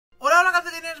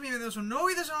tienes, bienvenidos a un nuevo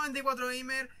vídeo de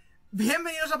Sokk94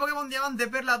 bienvenidos a Pokémon Diamante,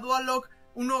 Perla, Dual-Lock,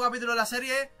 un nuevo capítulo de la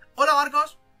serie. Hola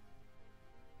Marcos.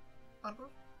 ¿Marcos?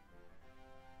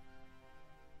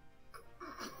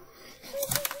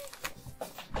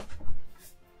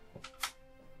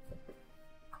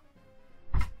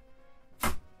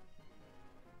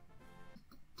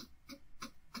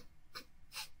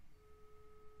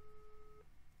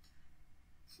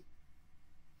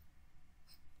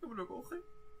 ¿No me lo coge?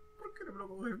 ¿Por qué no me lo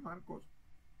coges, Marcos?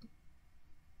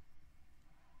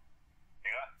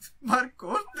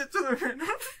 Marcos, te echo de menos.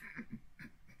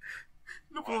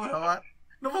 No puedo grabar.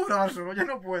 No puedo grabar solo, ya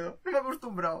no puedo. No me he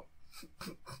acostumbrado. Tienes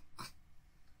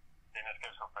que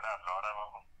superarlo, ahora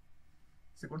vamos.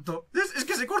 Se cortó. Es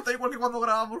que se corta igual que cuando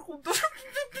grabamos juntos.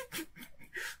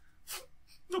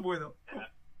 No puedo.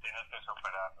 Tienes que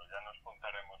superarlo, ya nos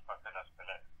juntaremos para hacer las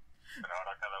peleas. Pero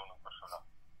ahora cada uno por su lado.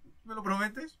 ¿Me lo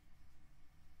prometes?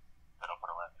 Te lo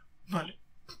prometo. Vale.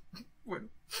 Bueno.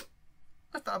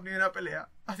 Hasta la primera pelea.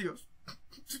 Adiós.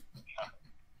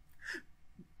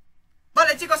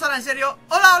 Vale, chicos, ahora en serio.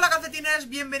 Hola calcetines,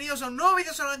 bienvenidos a un nuevo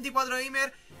vídeo de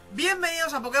Sokk94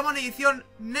 Bienvenidos a Pokémon edición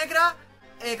negra,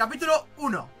 capítulo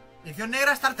 1. Edición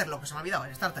negra Starterlocke, que se me ha olvidado,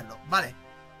 el Starterlocke. Vale.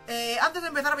 Antes de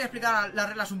empezar voy a explicar las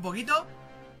reglas un poquito.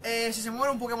 Si se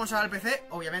muere un Pokémon será el PC,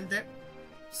 obviamente.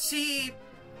 Si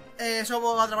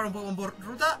Sobo va a atrapar un Pokémon por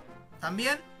ruta,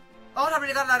 también. Vamos a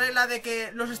aplicar la regla de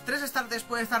que los 3 starters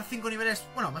pueden estar 5 niveles.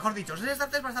 Bueno, mejor dicho, los 3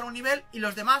 starters van a estar un nivel y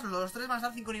los demás, los 3 van a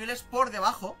estar 5 niveles por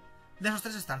debajo de esos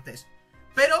 3 starters.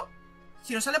 Pero,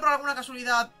 si nos sale por alguna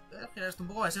casualidad, esto un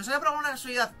poco más. Si nos sale por alguna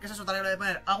casualidad, que esa es otra regla de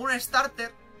poner algún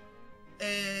starter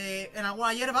en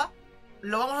alguna hierba,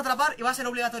 lo vamos a atrapar y va a ser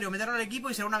obligatorio meterlo al equipo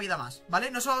y será una vida más,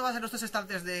 ¿vale? No solo va a ser los 3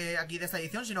 starters de aquí de esta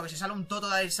edición, sino que si sale un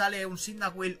Totodile, sale un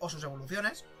Cyndaquil o sus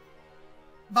evoluciones,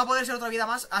 va a poder ser otra vida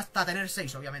más hasta tener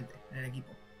 6, obviamente, en el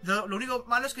equipo. Lo único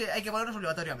malo es que hay que ponernos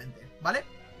obligatoriamente, ¿vale?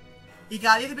 Y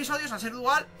cada 10 episodios, al ser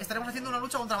dual, estaremos haciendo una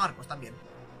lucha contra Marcos también.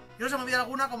 Yo no se me olvida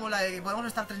alguna, como la de que podemos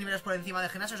estar 3 niveles por encima de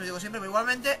gimnasio, os lo digo siempre, pero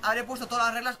igualmente habré puesto todas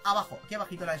las reglas abajo, aquí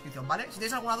abajito en la descripción, ¿vale? Si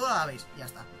tenéis alguna duda la veis, y ya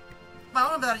está. Vale,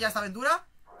 vamos a empezar ya esta aventura.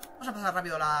 Vamos a empezar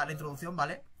rápido la introducción,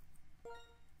 ¿vale?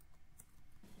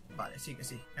 Vale, sí que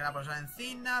sí. Era la profesora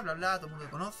Encina, bla bla, todo el mundo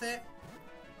lo conoce.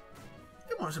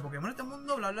 Qué mono ese Pokémon, este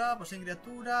mundo, bla bla, poseen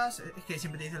criaturas. Es que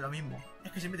siempre te dicen lo mismo.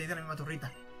 Es que siempre te dicen la misma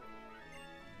turrita.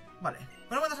 Vale,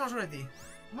 bueno, cuéntanos algo sobre ti.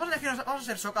 Vamos a elegir, vamos a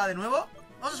ser Sokka de nuevo.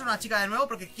 Vamos a ser una chica de nuevo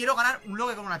porque quiero ganar un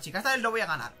logue con una chica. Esta vez lo voy a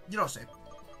ganar, yo lo sé.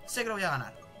 Sé que lo voy a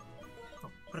ganar.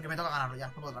 Porque me toca ganarlo ya,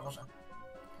 no por otra cosa.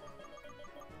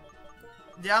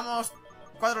 Llevamos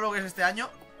 4 logues este año.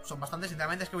 Son bastantes,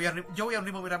 sinceramente. Es que yo voy a un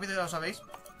ritmo muy rápido, ya lo sabéis.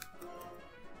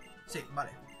 Sí,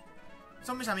 vale.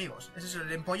 Son mis amigos. Ese es el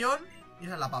empollón. Y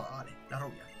esa es la pava, vale, la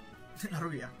rubia. La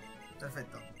rubia,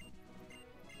 perfecto.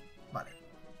 Vale.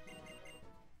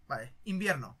 Vale,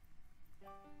 invierno.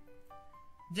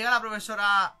 Llega la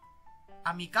profesora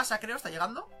a mi casa, creo, ¿está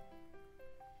llegando?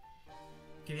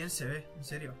 Qué bien se ve, en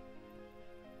serio.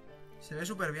 Se ve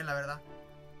súper bien, la verdad.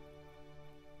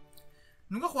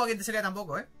 Nunca he jugado a quien te sería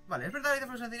tampoco, ¿eh? Vale, es verdad que la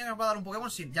profesora que nos va a dar un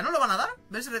Pokémon sin... ¿Ya no lo van a dar?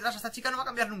 ¿Ves? Se retrasa, esta chica no va a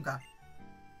cambiar nunca.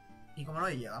 Y como no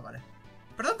llega, vale.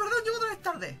 Perdón, llego otra vez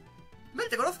tarde. Ven,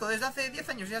 te conozco desde hace 10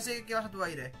 años y ya sé que vas a tu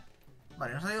aire.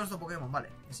 Vale, nos ha salido nuestro Pokémon, vale.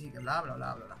 Que sí, que bla, bla,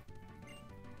 bla, bla, bla.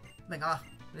 Venga, va.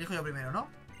 Le dijo yo primero, ¿no?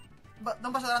 Da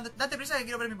un paso adelante. Date prisa que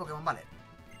quiero ver mi Pokémon, vale.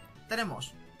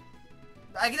 Tenemos.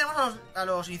 Aquí tenemos a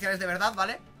los iniciales de verdad,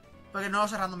 ¿vale? Porque no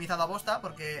los he randomizado a posta,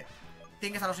 porque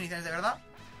tienen que estar los iniciales de verdad.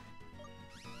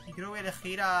 Y creo que voy a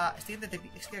elegir a...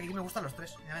 Es que aquí me gustan los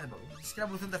 3, obviamente. Es que la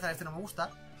evolución tercera de este no me gusta.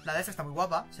 La de esta está muy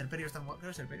guapa. Serperio está muy guapa. Creo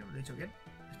que es Serperio, lo he dicho bien.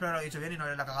 Espero que lo he dicho bien y no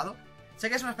haberla cagado. Sé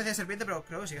que es una especie de serpiente, pero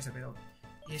creo que sí que es serpiente.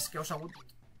 Y es que Osawood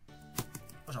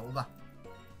va.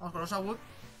 Vamos con Osawood.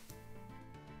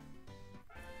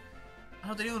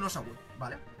 Has obtenido un Osawood,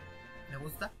 vale. Me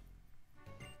gusta.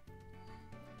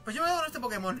 Pues yo me voy con este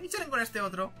Pokémon y chalen con este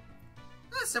otro.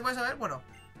 Se puede saber, bueno.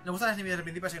 Le gustan las niveles del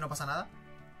principio, así que no pasa nada.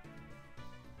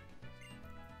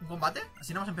 ¿Un combate?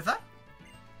 ¿Así no vamos a empezar?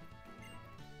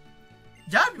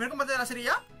 ¿Ya? ¿El primer combate de la serie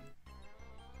ya?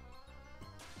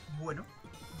 Bueno,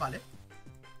 vale.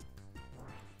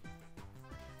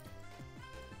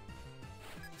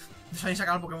 No sabéis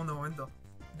sacar al Pokémon de momento.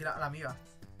 Mira, a la amiga.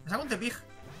 Me saca un Tepig.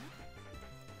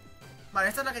 Vale,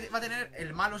 esta es la que va a tener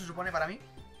el malo, se supone, para mí.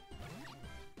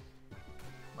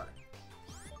 Vale.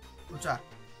 Luchar.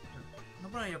 ¿No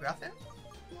pone yo qué hace?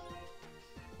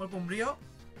 Golpe umbrío.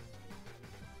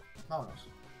 Vámonos.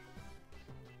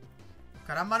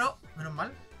 Carámbano, menos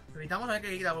mal. Evitamos a ver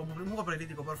que quita un golpe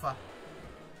crítico, porfa.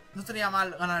 No estaría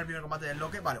mal ganar el primer combate del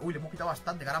Loque. Vale, uy, le hemos quitado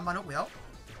bastante. Carámbano, cuidado.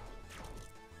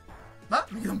 ¿Va?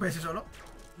 Me queda un PS solo.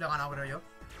 Lo he ganado, creo yo.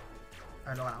 A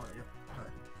ver, lo he ganado, creo yo. Vamos a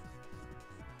ver.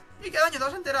 ¡Y qué daño! Te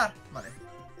vas a enterar. Vale.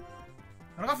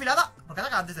 Roca afilada. ¿Por qué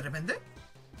ataca antes de repente?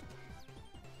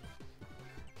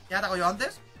 ¿Ya ataco yo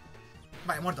antes?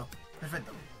 Vale, muerto.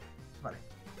 Perfecto. Vale.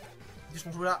 Dios,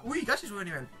 como subirá. ¡Uy! Casi sube de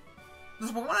nivel.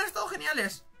 Los Pokémon han estado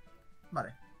geniales.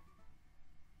 Vale.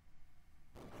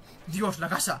 Dios, la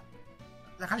casa.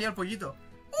 La calidad del pollito.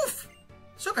 ¡Uf!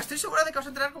 Sokk, estoy segura de que vas a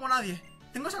entrenar como nadie.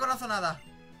 Tengo esa corazonada.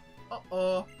 Oh,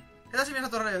 oh. ¿Qué tal si vienes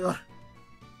a tu alrededor?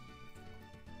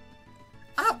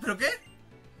 Ah, ¿pero qué?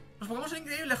 Los Pokémon son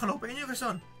increíbles con lo pequeños que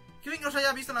son. Qué bien que los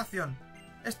haya visto en acción.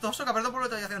 Esto, Sokk, perdón por la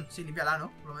utilización. Sí, límpiala,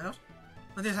 ¿no? Por lo menos.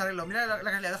 No tienes arreglo. Mira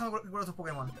la calidad. Déjame que curo tus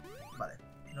Pokémon. Vale.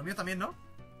 Lo mío también, ¿no?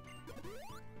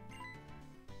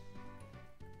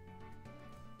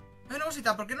 Hay una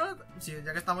cosita. ¿Por qué no...? Sí,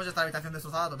 ya que estamos, ya está la habitación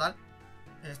destrozada total.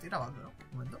 Estoy grabando, ¿no?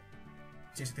 Un momento.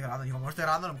 Sí, estoy grabando. Y como no estoy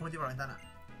grabando, lo mejor me tiro por la ventana.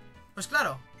 Pues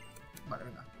claro. Vale,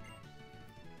 venga.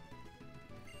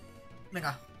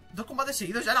 Venga. 2 combates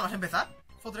seguidos ya, nada más empezar.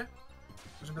 Fotre.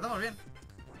 Pues empezamos bien.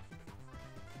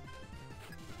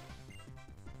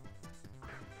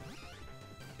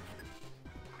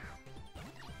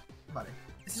 Vale.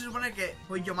 Este se supone que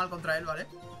voy yo mal contra él, ¿vale?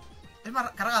 Es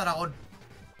más, carga dragón.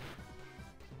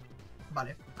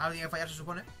 Vale. Ahora tiene que fallar, se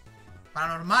supone.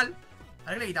 Paranormal. A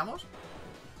ver qué le quitamos.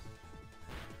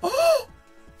 ¡Oh!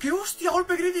 ¡Qué hostia!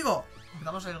 ¡Golpe crítico!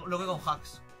 Empezamos lo que con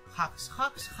hacks.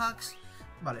 Hacks.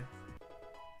 Vale.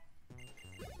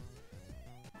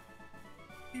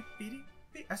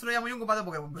 A esto lo llamo yo un combate de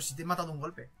Pokémon, pero si te he matado un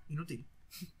golpe. Inútil.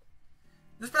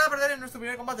 No esperaba perder en nuestro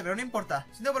primer combate, pero no importa.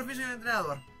 Siento por fin soy un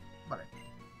entrenador. Vale.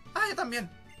 Ah, yo también.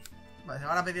 Vale, se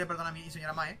van a pedir perdón a mi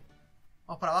señora Mae.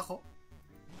 Vamos para abajo.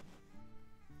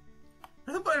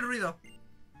 Perdón por el ruido.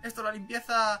 Esto, la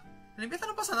limpieza... La limpieza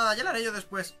no pasa nada, ya la haré yo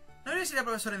después. ¿No vienes a ir al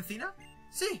profesor Encina?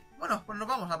 Sí, bueno, pues nos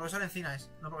vamos, la profesora Encina es,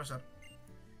 no profesor.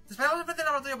 Te esperamos enfrente del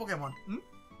laboratorio Pokémon.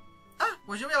 Ah,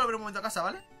 pues yo voy a volver un momento a casa,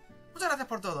 ¿vale? Muchas gracias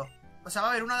por todo. O sea, va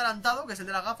a haber un adelantado, que es el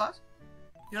de las gafas.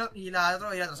 Y la otra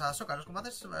va a ir atrasada. Sokk, los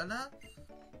combates...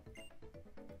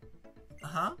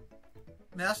 Ajá.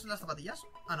 ¿Me das las zapatillas?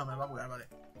 Ah, no, me va a curar, vale.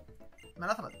 Me da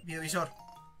las zapatillas. Videovisor.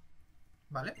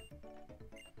 Vale.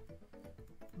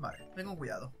 Vale, ven con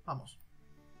cuidado, vamos.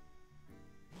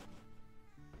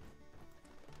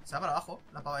 Se va para abajo,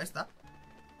 la pava esta.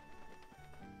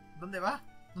 ¿Dónde va?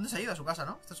 ¿Dónde se ha ido? A su casa,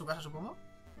 ¿no? Esta es su casa, supongo.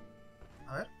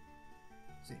 A ver.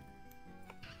 Sí.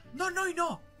 ¡No, no y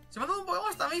no! ¡Se me ha dado un Pokémon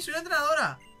hasta a mí! ¡Soy una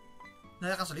entrenadora! ¿No me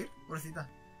deja salir? Pobrecita.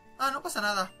 Ah, no pasa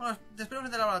nada. Bueno, te espero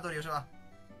en el laboratorio, se va.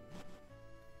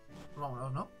 Pues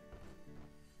vámonos, ¿no?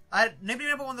 A ver, no hay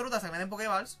primer Pokémon de ruta hasta que me den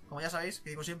Pokéballs, como ya sabéis, que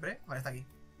digo siempre. Vale, está aquí.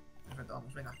 Perfecto,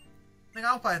 vamos, venga. Venga,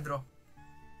 vamos para adentro.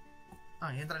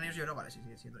 Ah, y entran ellos y yo no. Vale, sí,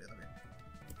 entro yo también.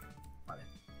 Vale.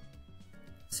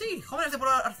 Sí, jóvenes de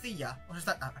pura arcilla. Os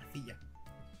está... Ah, arcilla.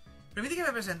 Permite que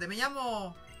me presente. Me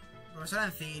llamo... Profesora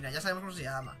Encina, ya sabemos cómo se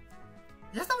llama.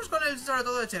 Ya estamos con el sobre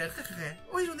todo de Cheryl, jejeje.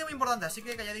 Hoy es un día muy importante, así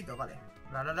que calladito, vale.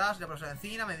 Bla, bla, bla, soy la profesora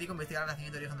Encina, me dedico a investigar el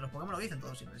nacimiento y origen de los Pokémon, lo dicen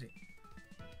todos siempre, sí.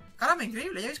 Caramba,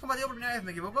 increíble, ¿ya habéis combatido por primera vez?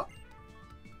 ¿Me equivoco?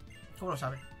 ¿Cómo lo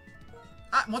sabe?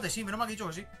 Ah, Mote, sí, menos mal que he dicho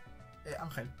que sí.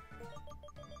 Ángel.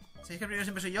 Sabéis que el primero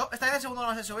siempre soy yo. Esta vez el segundo no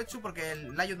va a ser Sobechu porque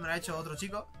el Layut me lo ha hecho otro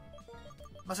chico.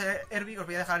 Va a ser Herbie, que os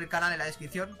voy a dejar el canal en la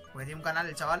descripción, porque tiene un canal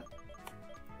el chaval.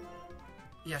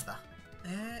 Y ya está.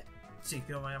 Sí,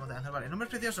 quiero poner Mote de Ángel, vale. Nombre es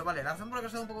precioso, vale. La razón por la que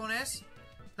os he dado un Pokémon es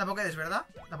la Pokédex, ¿verdad?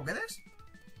 ¿La Pokédex?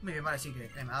 Muy bien, vale, sí, que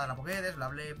me ha dado la Pokédex, bla,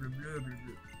 bla, bla, bla, bla,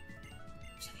 bla.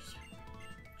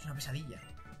 Pesadilla. Es una pesadilla.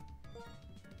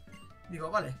 Digo,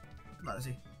 vale. Vale,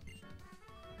 sí.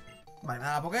 Vale, me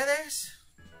da la Pokédex.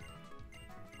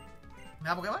 ¿Me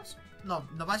da Pokéballs? No,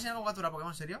 ¿nos va a enseñar cómo capturar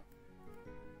Pokémon? ¿En serio?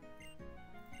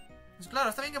 Pues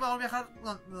claro, está bien que podamos viajar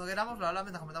donde queramos, bla, bla,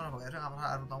 mientras completamos la Pokédex. Venga, vamos a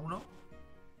la ruta 1.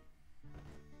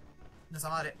 Nuestra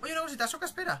madre. Oye, una cosita, Sokk,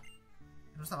 espera.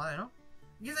 Nuestra madre, ¿no?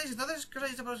 ¿Qué estáis entonces? ¿Qué os ha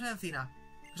dicho por la Encina?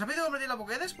 ¿Os ha pedido convertir la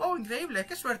Pokédex? ¡Wow, increíble!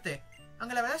 ¡Qué suerte!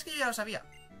 Aunque la verdad es que yo ya lo sabía.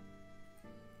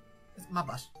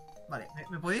 Mapas. Vale,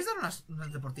 ¿me podéis dar unas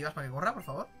deportivas para que corra, por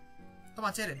favor?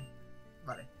 Toma, Cheryl.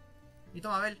 Vale. Y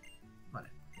toma, Bell.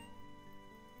 Vale.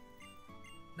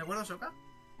 ¿De acuerdo, Sokk?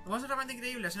 Como es realmente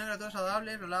increíble, son gratuitos,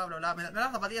 saludables, bla, bla, bla. ¿Me da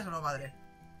las zapatillas o no, madre?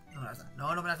 No me las da.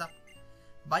 No, no me las da.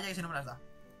 Vaya que si no me las da.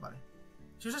 Vale.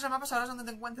 Si usas el mapa sabrás dónde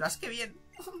te encuentras. ¡Qué bien!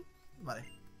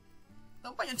 Vale.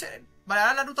 Da un paño en Cheryl. Vale,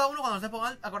 ahora en la ruta 1, cuando nos dé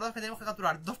Pokémon, acordaos que tenemos que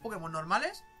capturar 2 Pokémon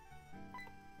normales.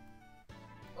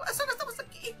 ¡Eso que estamos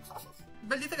aquí!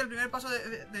 Bell dice que el primer paso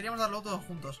deberíamos darlo todos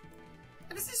juntos.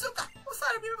 ¡Eres Sokk! Vamos a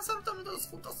dar el primer paso todos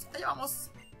juntos. Allá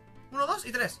vamos. 1, 2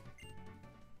 y 3.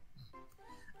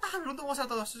 Ah, me pregunto cómo ser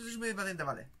todos. Soy muy impaciente,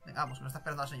 vale. Venga, vamos, que nos está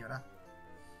esperando la señora.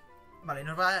 Vale,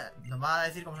 nos va a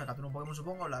decir cómo se captura un Pokémon,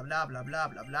 supongo. Bla, bla, bla, bla,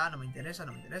 bla, bla. No me interesa,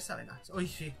 no me interesa. Venga. Uy,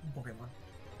 sí, un Pokémon.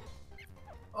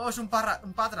 Oh, es un parrat,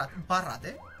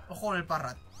 Ojo con el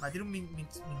parrat. Vale, tiene un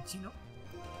minchino.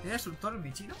 Tiene destructor, un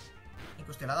minchino. Y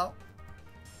pues te lo ha dado.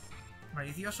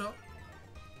 Malicioso.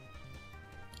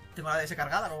 Tengo la DS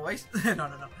cargada, como veis. No.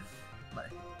 Vale.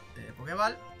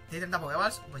 Pokéball. Tiene 30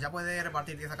 Pokéballs. Pues ya puede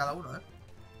repartir 10 a cada uno,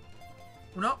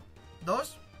 1,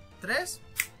 2, 3.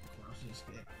 Bueno, si es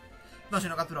que... No, si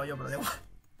no he capturado yo, pero da igual.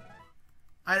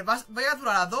 A ver, voy a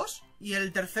capturar a 2. Y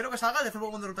el tercero que salga, el tercer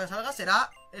Pokémon de ruta que salga,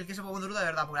 será el que es el Pokémon de ruta de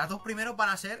verdad. Porque las dos primeros van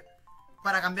a ser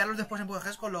para cambiarlos después en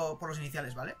PGs por los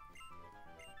iniciales, ¿vale?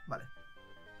 Vale.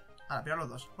 Ahora, pillar los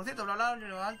dos. Por cierto, bla bla,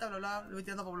 bla alta, bla bla. Lo voy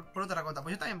tirando por otra terracota.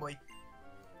 Pues yo también voy.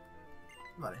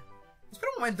 Vale.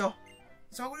 Espera un momento.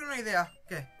 Se me ha ocurrido una idea.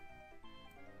 ¿Qué?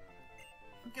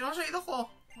 Que no hemos oído,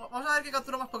 ojo. Vamos a ver qué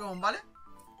capturo más Pokémon, ¿vale?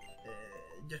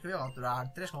 Yo es que voy a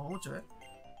capturar 3 como mucho,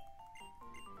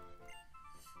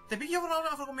 Te pillo por una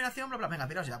mejor combinación, bla bla. Venga,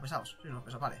 tiraos ya, pesados. Sois unos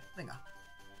pesos, vale, venga.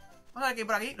 Vamos a ver qué hay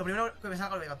por aquí. Lo primero que me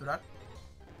salga lo voy a capturar.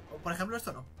 O, por ejemplo,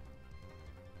 esto no.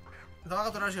 Lo tengo que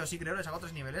capturar sí o sí, creo. Le saco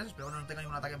 3 niveles. Espero que no tenga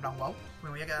ningún ataque en plan wow. Me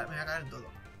voy a caer en todo.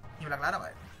 Niebla clara,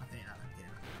 vale. No tiene nada, no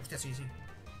tiene nada. Hostia, sí.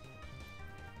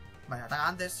 Vale, ataca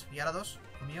antes. Y ahora 2.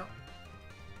 Conmigo.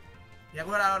 Voy a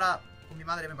curar ahora con mi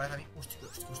madre, me parece a mí. Hostia.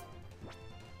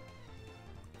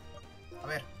 A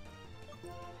ver.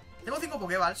 Tengo 5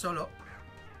 Pokéballs solo.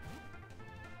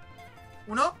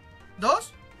 1,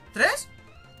 2, 3.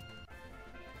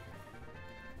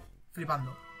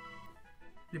 Flipando,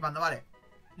 vale.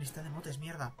 Lista de motes,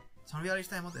 mierda. Se me ha olvidado la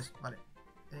lista de motes. Vale.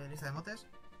 Lista de motes.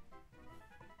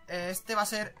 Este va a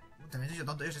ser... También soy yo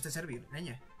tonto, Dios. Este es Servir,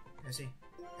 leñe. Sí.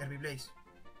 Herbie Blaze.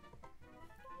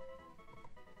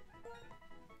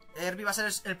 Herbie va a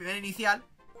ser el primer inicial.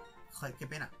 Joder, qué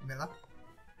pena, ¿verdad?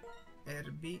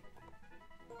 Herbie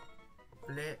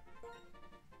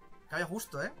Cabe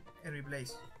justo, Herbie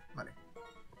Blaze. Vale.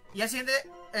 Y el siguiente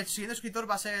suscriptor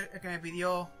va a ser el que me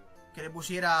pidió que le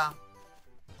pusiera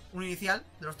un inicial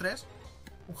de los 3.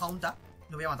 Un Jaunta.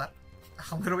 Lo voy a matar. A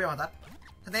Jaunta lo voy a matar.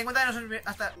 Ten en cuenta que no soy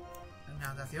hasta...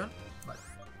 Una anotación. Vale.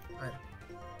 A ver.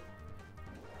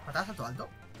 ¿Patada salto alto?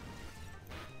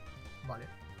 Vale.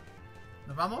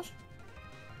 Nos vamos.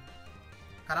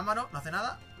 Caramba, no hace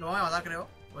nada. Lo voy a matar, creo.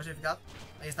 Puede ser eficaz.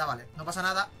 Ahí está, vale. No pasa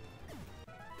nada.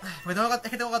 Porque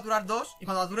es que tengo que capturar 2. Y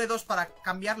cuando capture 2 para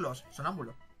cambiarlos,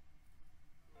 sonámbulo.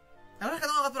 La verdad es que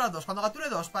tengo que capturar 2. Cuando capture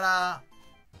 2 para... A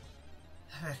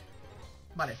ver.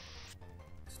 Vale.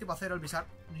 Es tipo acero el visar.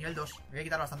 Nivel 2. Me voy a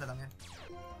quitar bastante también.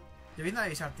 Lloviendo de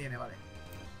visar tiene, vale.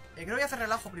 Creo que voy a hacer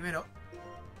relajo primero.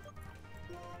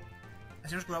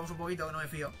 Así nos curamos un poquito, que no me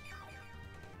fío.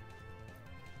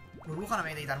 Burbuja no me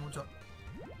voy a quitar mucho.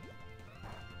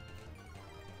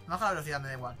 Me baja la velocidad, me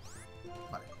da igual.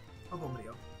 Vale. Poco un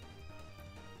brío.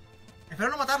 Espero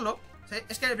no matarlo.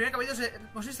 Es que el primer capítulo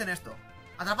consiste en esto.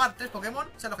 Atrapar 3 Pokémon,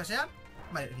 sea lo que sean.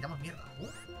 Vale, le quitamos mierda.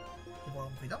 ¿Qué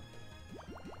hemos quitado?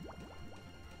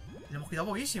 Le hemos quitado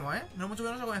poquísimo, No es mucho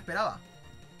menos de lo que me esperaba.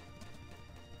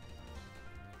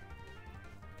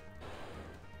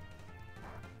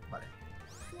 Vale.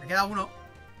 Me queda uno.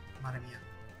 Madre mía.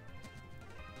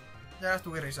 Ya verás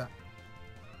tú qué risa.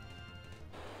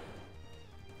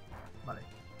 Vale.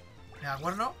 Venga,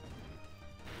 cuerno.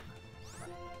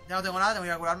 Vale. Ya no tengo nada, tengo que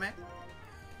ir a curarme.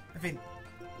 En fin.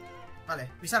 Vale,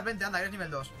 Visar, vente, anda, eres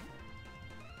nivel 2.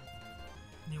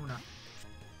 Ni una.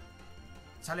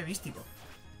 Sale místico.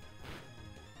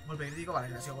 Golpe crítico,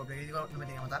 vale, ha sido golpe crítico, no me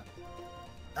tiene que matar.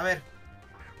 A ver.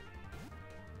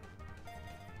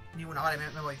 Ni una, vale,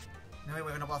 me voy. Me voy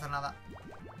porque no puedo hacer nada.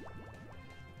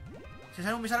 Si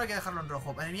sale un Visar hay que dejarlo en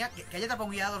rojo. Madre mía, que haya atrapado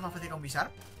un guiado es más fácil que un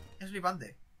Visar. Es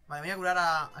flipante. Vale, me voy a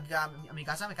curar aquí a mi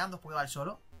casa. Me quedan 2 Pokéballs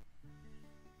solo.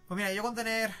 Pues mira, yo con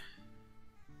tener...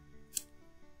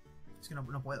 Es que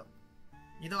no puedo.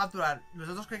 Yo tengo que capturar los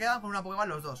dos que quedan con una Pokéball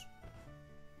los dos.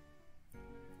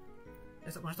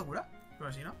 ¿Con esto cura? Creo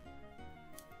que sí, ¿no?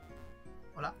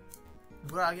 Hola. ¿Me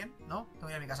cura alguien? ¿No? Tengo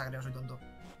que ir a mi casa, creo, soy tonto.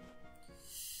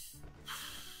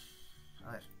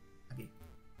 A ver, aquí.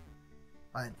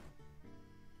 Va adentro.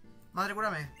 Madre,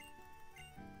 cúrame.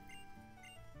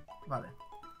 Vale.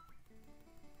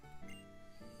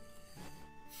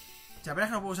 Si apenas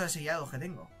que no puedo usar el sellado que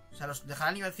tengo. O sea, los dejaré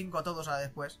a nivel 5 a todos ahora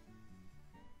después.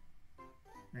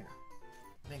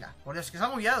 Venga, por Dios, es que está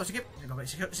muy guiado. Sí que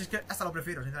es que hasta lo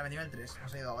prefiero, sinceramente, nivel 3. Ha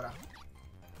salido ahora.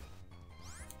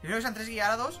 Primero que sean 3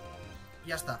 guiados y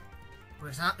ya está.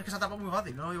 Porque es que se ha tapado muy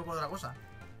fácil, no lo digo por otra cosa.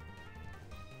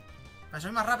 Vale,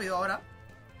 soy más rápido ahora.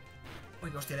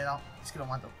 Uy, que hostia, le he dado. Es que lo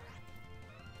mato.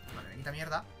 Vale, me quita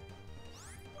mierda.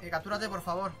 Captúrate, por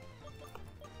favor.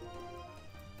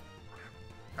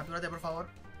 Captúrate, por favor.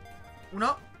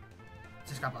 Uno.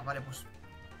 Se escapa, vale, pues.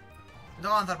 Me tengo que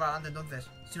avanzar para adelante, entonces.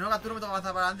 Si no lo capturo, me tengo que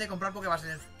avanzar para adelante y comprar Pokébas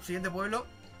en el siguiente pueblo.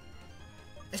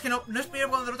 Es que no es primer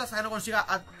Pokémon de ruta hasta que no consiga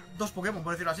a 2 Pokémon,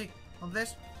 por decirlo así.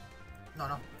 Entonces...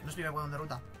 No es primer Pokémon de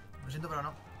ruta. Lo siento, pero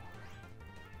no.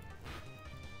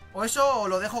 O eso, o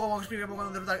lo dejo como que es primer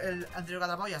Pokémon de ruta el anterior que he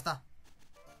atrapado y ya está.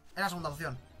 Es la segunda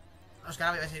opción. No, es que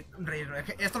ahora voy a decir un rey. Es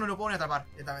que esto no lo puedo ni atrapar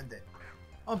directamente.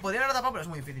 Podría haber atrapado, pero es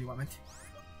muy difícil igualmente.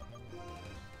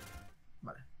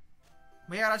 Vale.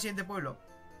 Voy a llegar al siguiente pueblo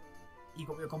y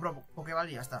compro Pokéball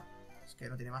y ya está. Es que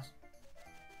no tiene más.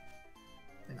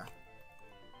 Venga.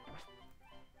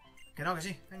 Que no, que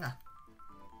sí, venga.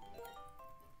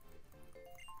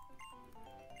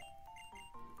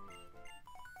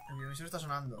 El videovisor está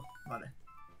sonando. Vale.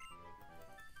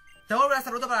 Tengo que volver a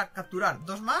esta ruta para capturar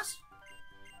 2 más.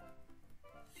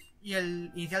 Y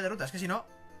el inicial de ruta. Es que si no...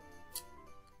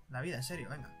 La vida, en serio,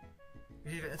 venga.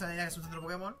 Esta idea que es un centro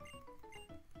Pokémon.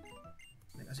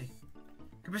 Venga, sí.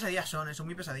 Qué pesadillas son, son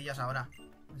muy pesadillas ahora.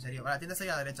 En serio, vale, la tienda está ahí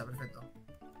a la derecha, perfecto.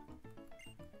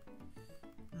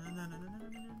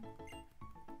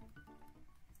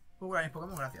 ¿Puedo curar mis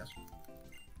Pokémon? Gracias.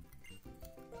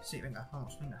 Sí, venga,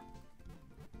 vamos, venga.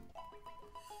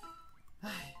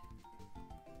 Ay.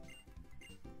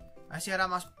 A ver si hará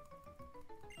más...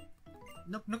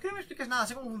 No quiero que me expliques nada,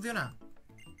 sé cómo funciona.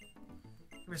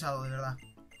 Qué pesado, de verdad.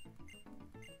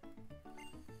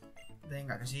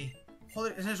 Venga, que sí.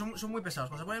 Joder, son muy pesados.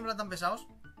 Cuando se ponen en plan tan pesados...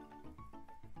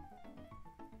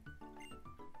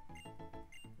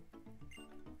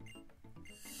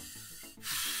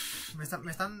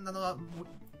 Me están dando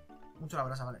mucho la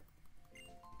brasa, vale.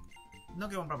 No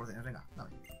quiero comprar porciones, venga, dame.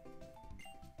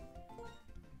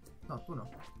 No, tú no.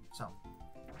 Chao.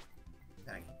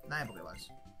 Ven aquí, nada de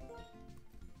Pokéballs.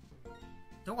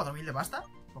 ¿Tengo 4000 de pasta?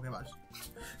 Pokéballs.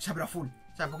 O sea, pero a full.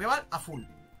 O sea, Pokéball a full.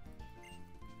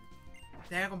 Tenía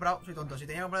que haber comprado... Soy tonto, si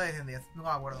tenía que comprar de 10 en 10. Nunca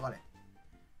me acuerdo, vale.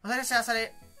 Vamos a ver si ya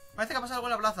sale... Parece que ha pasado algo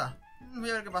en la plaza. Voy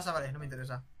a ver qué pasa, vale, no me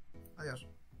interesa. Adiós.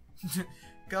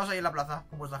 Quedaos ahí en la plaza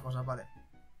con vuestras cosas, vale.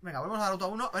 Venga, volvemos a la ruta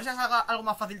 1. A ver si salga algo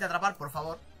más fácil de atrapar, por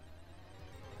favor.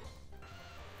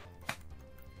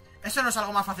 Eso no es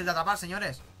algo más fácil de atrapar,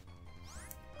 señores.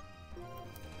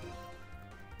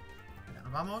 Venga,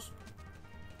 nos vamos.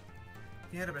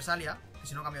 Tiene represalia, que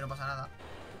si no cambio no pasa nada.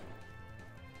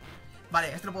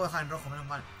 Vale, este lo puedo dejar en rojo, menos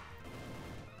mal.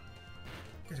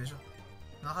 ¿Qué es eso?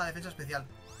 Me baja la defensa especial.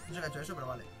 No sé qué ha hecho eso, pero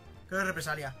vale. Creo que es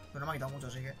represalia, pero no me ha quitado mucho,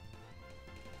 así que...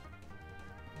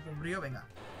 Un brío, venga.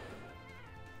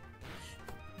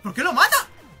 ¿Por qué lo mata?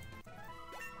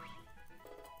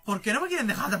 ¿Por qué no me quieren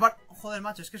dejar atrapar? Joder,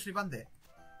 macho, es que es flipante.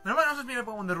 Menos mal que no es el primer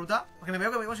Pokémon de ruta, porque me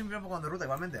veo que vivo sin primer Pokémon de ruta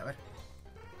igualmente, a ver.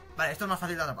 Vale, esto es más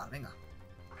fácil de atrapar, venga.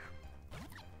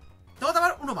 Tengo que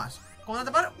atrapar uno más. Como de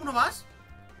atrapar uno más,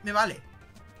 me vale.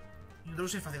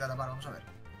 Intruso es fácil de atrapar, vamos a ver.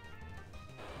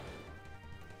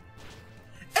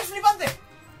 ¡Es flipante!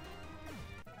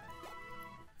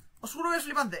 Os juro que es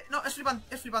flipante. No, es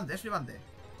flipante, es flipante, es flipante.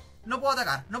 No puedo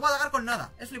atacar con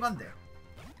nada. Es flipante.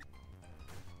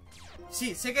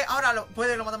 Sí, sé que ahora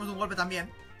puede que lo matamos de un golpe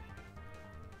también.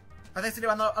 Parece que estoy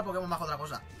llevando al Pokémon bajo otra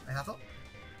cosa. ¿Pedazo?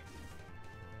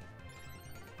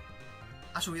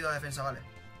 Ha subido la defensa, vale.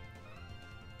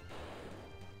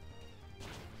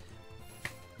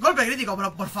 ¡Golpe crítico!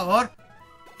 Pero por favor.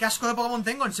 ¿Qué asco de Pokémon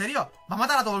tengo? ¿En serio? ¿Va a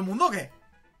matar a todo el mundo o qué?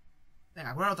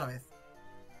 Venga, curar otra vez.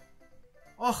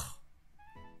 ¡Oh!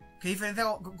 ¿Qué diferencia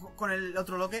con el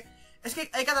otro loque? Es que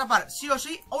hay que atrapar sí o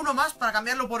sí a uno más para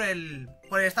cambiarlo por el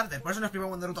starter. Por eso no es primer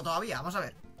Pokémon de ruta todavía. Vamos a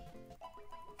ver.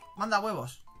 Manda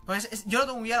huevos. Pues yo lo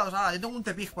tengo guiados ahora. Yo tengo un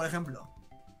Tepig, por ejemplo.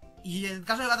 Y en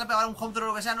caso de que atrape ahora un Haunter o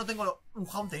lo que sea, no tengo un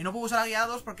Haunter. Y no puedo usar a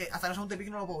guiados porque hasta que no sea un Tepig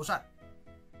no lo puedo usar.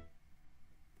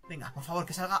 Venga, por favor,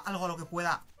 que salga algo a lo que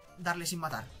pueda darle sin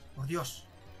matar. Por Dios.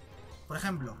 Por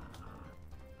ejemplo.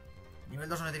 Nivel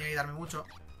 2 no le tenía que darme mucho.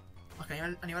 Es que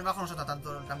a nivel bajo no se nota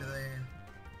tanto el cambio de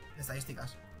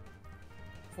estadísticas.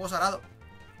 Fuego sagrado.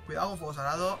 Cuidado con fuego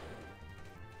sagrado.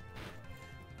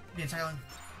 Bien, se ha quedado.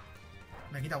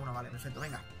 Me quita uno, vale, perfecto,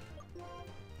 venga.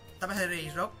 Tapas de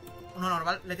Rage Rock. Uno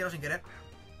normal, le tiro sin querer.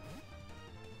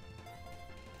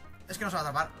 Es que no se va a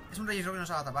tapar. Es un Rage Rock y no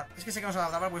se va a tapar. Es que sé que no se va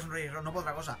a tapar porque es un Rage Rock, no por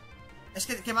otra cosa. Es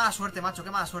que qué mala suerte, macho, qué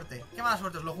mala suerte. Qué mala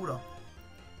suerte, os lo juro.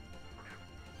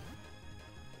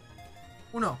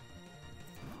 Uno.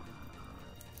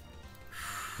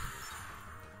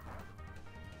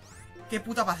 Qué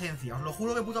puta paciencia, os lo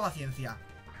juro, que puta paciencia.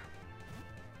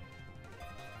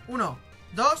 1,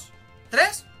 2,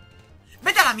 3.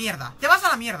 ¡Vete a la mierda! ¡Te vas a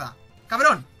la mierda!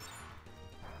 ¡Cabrón!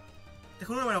 Te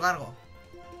juro que me lo cargo.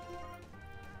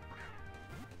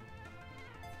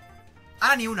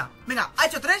 Ahora ni una. Venga, ha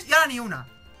hecho 3 y ahora ni una.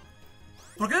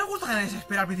 ¿Por qué les gusta que se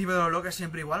espera al principio de los bloques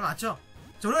siempre igual, macho?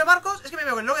 Seguro que Marcos, es que me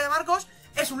veo que el bloque de Marcos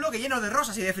es un bloque lleno de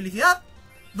rosas y de felicidad,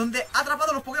 donde ha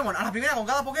atrapado los Pokémon a la primera con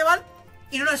cada Pokéball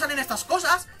y no le salen estas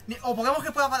cosas, o Pokémon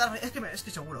que pueda matar. Es que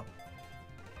estoy seguro.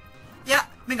 Ya,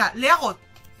 venga, le hago...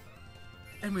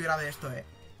 Es muy grave esto,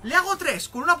 Le hago 3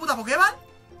 con una puta Pokéball.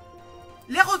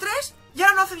 Le hago 3 y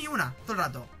ahora no hace ni una todo el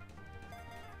rato.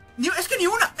 Es que ni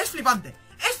una, es flipante.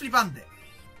 Es flipante.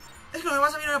 Es que lo que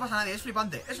pasa a mí no le pasa a nadie, es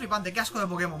flipante. Es flipante, qué asco de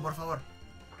Pokémon, por favor.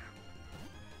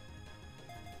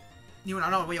 Ni una,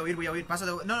 no, voy a huir, paso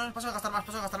de... No, paso de gastar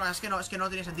más, es que no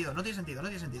tiene sentido, no tiene sentido.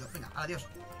 Venga, adiós.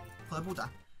 Hijo de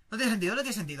puta. No tiene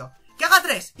sentido. Que haga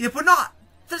 3 y después no haga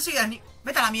 3 seguidas ni...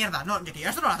 Vete a la mierda. No, que yo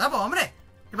esto no lo atrapo, hombre.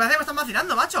 Que parece que me están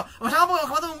vacilando, macho. O sea, que me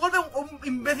un golpe un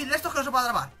imbécil de estos que no se puede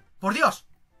atrapar. Por Dios.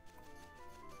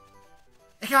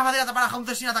 Es que es más fácil atrapar a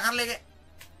Hunter sin atacarle que...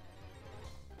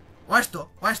 O esto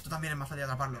también es más fácil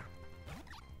atraparlo.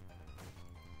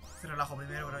 Te relajo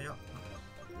primero, creo yo.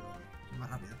 No, más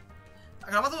rápido.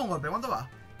 Que lo mato de un golpe, ¿cuánto va?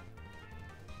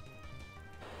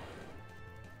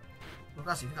 Pues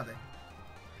casi, fíjate.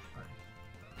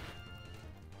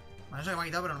 Vale, eso que me ha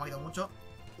quitado, pero no me ha quitado mucho.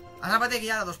 Atrápate que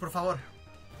ya a 2, por favor.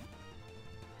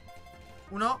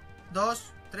 1,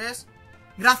 2, 3.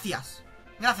 Gracias.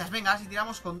 Venga, si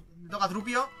tiramos con... Toca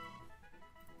Trupio.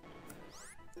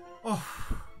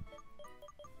 Uff.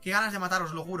 Qué ganas de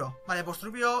mataros, lo juro. Vale, pues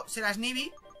Trupio será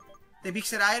Snivy. Tepic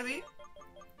será Herbie.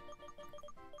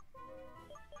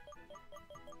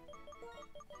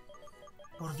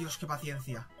 Por Dios, qué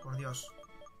paciencia. Por Dios.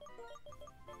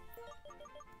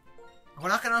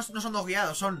 Acordad que no son 2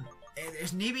 guiados, son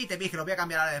Snivy y Tepic, que lo voy a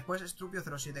cambiar ahora después. Es Trupio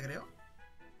 07, creo.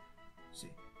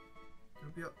 Sí.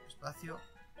 Trupio, espacio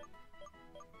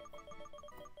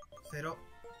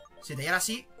 07. Y ahora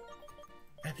sí,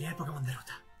 el primer Pokémon de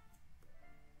ruta.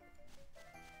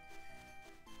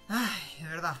 Ay, de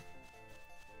verdad.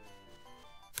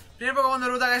 Primer Pokémon de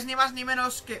ruta que es ni más ni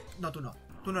menos que... No, tú no.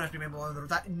 Tú no eres primer Pokémon de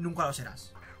ruta, nunca lo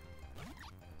serás.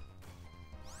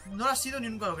 No lo has sido ni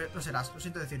nunca lo serás. Lo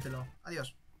siento decírtelo.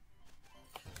 Adiós.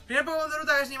 Primer Pokémon de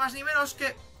ruta que es ni más ni menos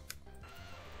que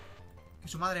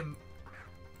su madre...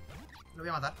 Lo voy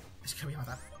a matar. Es que lo voy a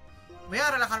matar. Voy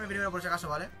a relajarme primero por si acaso,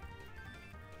 ¿vale?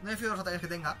 No me fío de los ataques que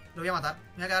tenga. Lo voy a matar.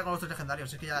 Me voy a quedar con los 3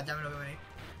 legendarios. Es que ya me lo veo venir.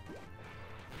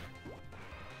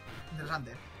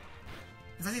 Interesante.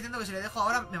 Me estás diciendo que si le dejo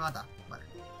ahora me mata. Vale.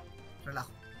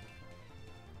 Relajo.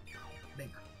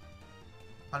 Venga.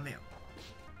 Palmeo.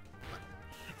 Vale.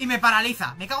 Y me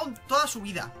paraliza. Me cago en toda su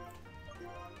vida.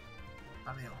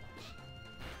 Palmeo.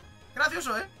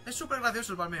 Gracioso, ¿eh? Es súper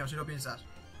gracioso el palmeo, si lo piensas.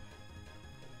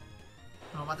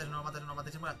 No lo mates.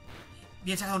 Se muera.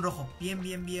 Bien, se ha dado un rojo.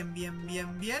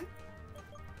 Bien.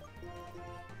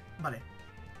 Vale.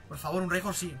 Por favor, un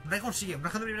Rayhorn sí. Un Rayhorn sigue. Un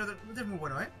Rayhorn primero es muy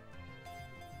bueno, ¿eh?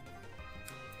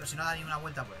 Pero si no da ni una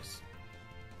vuelta, pues...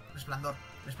 Resplandor.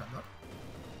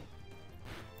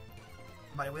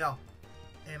 Vale, cuidado.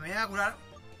 Me voy a curar.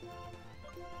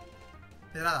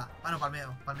 Pedrada. Ah, no,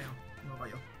 palmeo. No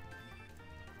cayó.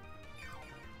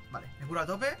 Vale, me curo a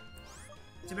tope.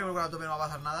 Siempre me curo a tope, no va a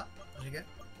pasar nada. Así que...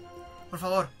 Por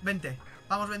favor, vente.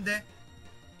 Vamos, vente.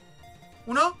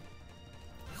 1.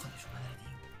 Hijo de su madre,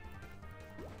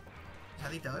 tío.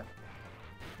 Pesadito, ¿eh?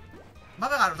 ¿Va a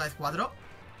pegar otra vez 4?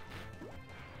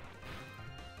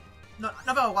 No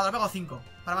pego 4, pego 5.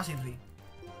 Para más Inri.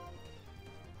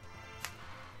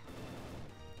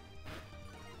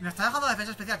 Me está dejando la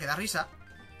defensa especial, que da risa.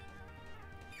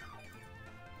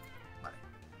 Vale.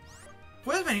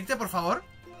 ¿Puedes venirte, por favor?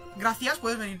 Gracias,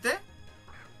 ¿puedes venirte?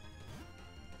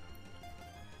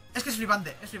 Es que es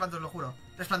flipante, os lo juro.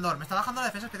 Resplandor, me está bajando la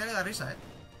defensa especial, que da risa,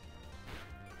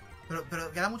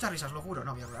 Pero que da muchas risas, lo juro.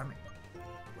 No, voy a curarme.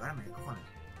 Cojones.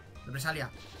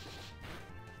 Represalia.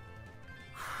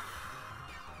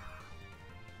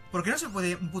 ¿Por qué no se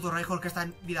puede un puto Rayhorn que está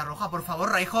en vida roja? Por favor,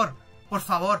 Rayhorn. Por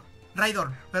favor.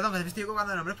 Raidorn. Perdón, que me estoy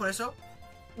equivocando de nombres por eso.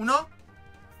 1.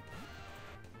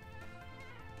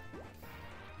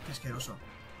 Qué asqueroso.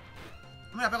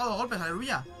 No me ha pegado 2 golpes,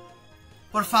 aleluya.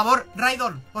 Por favor,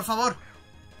 Raidorn. Por favor.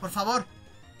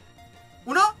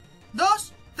 1,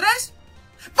 2, 3.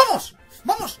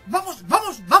 ¡Vamos!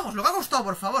 Lo que ha costado,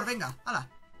 por favor, venga. ¡Hala!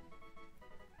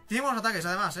 Tiene buenos ataques,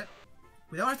 además,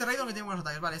 Cuidado con este Raidorn que tiene buenos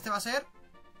ataques. Vale, este va a ser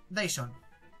Dyson.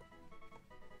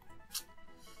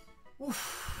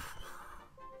 Uff.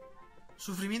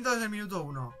 Sufrimiento desde el minuto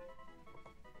 1.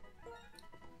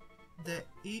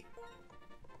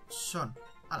 Son.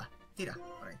 Hala, tira,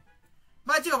 por ahí.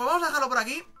 Vale, chicos, pues vamos a dejarlo por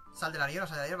aquí. Sal de la hierba.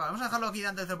 Vale, vamos a dejarlo aquí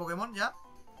antes del Pokémon, ya.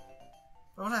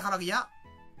 Vamos a dejarlo aquí ya.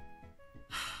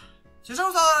 Si os ha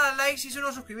gustado, dale like, si sois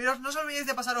nuevos, suscribiros. No os olvidéis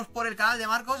de pasaros por el canal de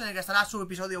Marcos, en el que estará su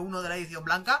episodio 1 de la edición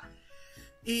blanca.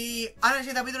 Y ahora en el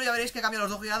siguiente capítulo ya veréis que cambio los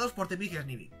 2 guiados por Tepic y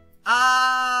Snippy.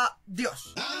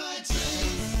 Adiós.